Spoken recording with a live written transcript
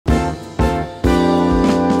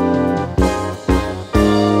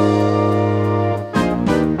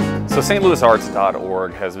So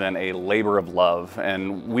stlouisarts.org has been a labor of love,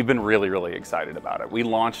 and we've been really excited about it. We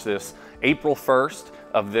launched this April 1st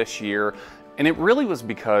of this year, and it really was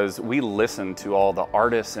because we listened to all the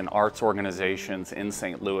artists and arts organizations in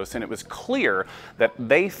St. Louis, and it was clear that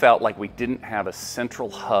they felt like we didn't have a central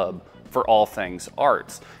hub for all things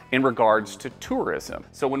arts in regards to tourism.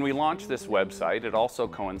 So when we launched this website, it also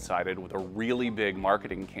coincided with a really big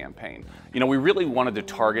marketing campaign. You know, we really wanted to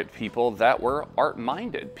target people that were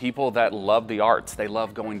art-minded, people that love the arts. They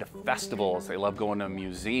love going to festivals, they love going to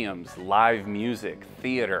museums, live music,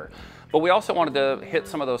 theater. But we also wanted to hit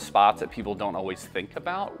some of those spots that people don't always think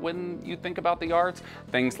about when you think about the arts.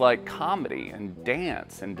 Things like comedy and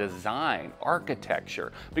dance and design,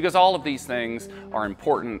 architecture, because all of these things are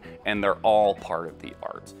important and they're all part of the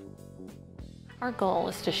arts. Our goal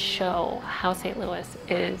is to show how St. Louis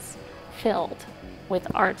is filled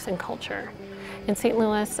with arts and culture. And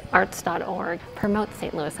stlouisarts.org promotes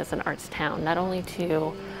St. Louis as an arts town, not only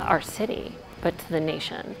to our city, but to the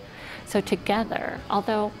nation. So together,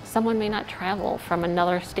 although someone may not travel from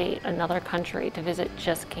another state, another country to visit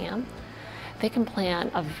just CAM, they can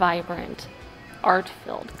plan a vibrant,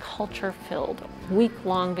 art-filled, culture-filled,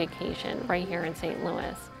 week-long vacation right here in St.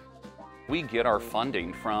 Louis. We get our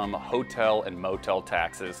funding from hotel and motel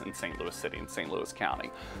taxes in St. Louis City and St. Louis County.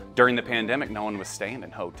 During the pandemic, no one was staying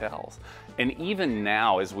in hotels. And even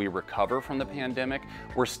now, as we recover from the pandemic,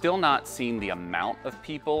 we're still not seeing the amount of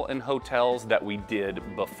people in hotels that we did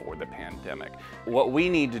before the pandemic. What we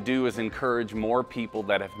need to do is encourage more people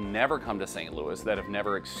that have never come to St. Louis, that have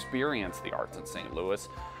never experienced the arts in St. Louis,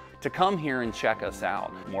 to come here and check us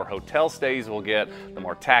out. The more hotel stays we'll get, the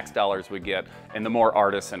more tax dollars we get, and the more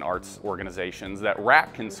artists and arts organizations that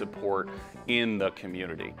RAC can support in the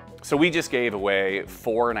community. So we just gave away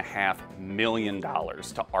 $4.5 million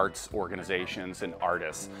to arts organizations and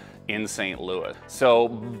artists in St. Louis. So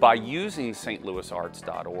by using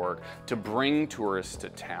stlouisarts.org to bring tourists to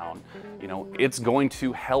town, you know, it's going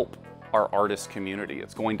to help our artist community.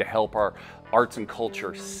 It's going to help our arts and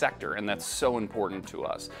culture sector, and that's so important to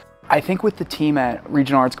us. I think with the team at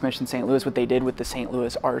Regional Arts Commission St. Louis, what they did with the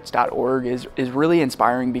stlouisarts.org is really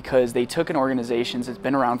inspiring, because they took an organization that's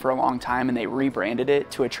been around for a long time and they rebranded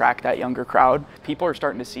it to attract that younger crowd. People are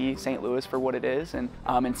starting to see St. Louis for what it is, and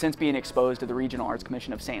since being exposed to the Regional Arts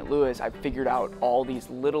Commission of St. Louis, I've figured out all these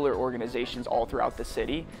littler organizations all throughout the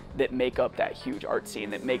city that make up that huge art scene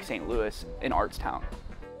that make St. Louis an arts town.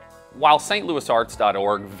 While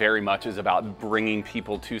stlouisarts.org very much is about bringing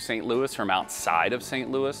people to St. Louis from outside of St.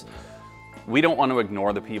 Louis, we don't want to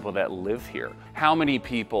ignore the people that live here. How many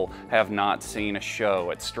people have not seen a show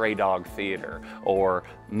at Stray Dog Theater or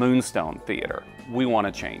Moonstone Theater? We want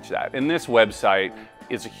to change that, and this website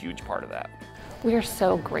is a huge part of that. We are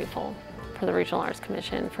so grateful for the Regional Arts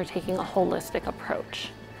Commission for taking a holistic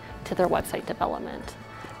approach to their website development,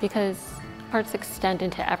 because arts extend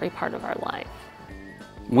into every part of our life.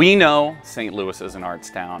 We know St. Louis is an arts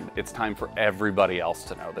town. It's time for everybody else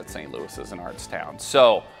to know that St. Louis is an arts town.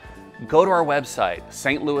 So go to our website,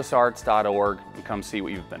 stlouisarts.org, and come see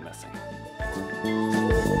what you've been missing.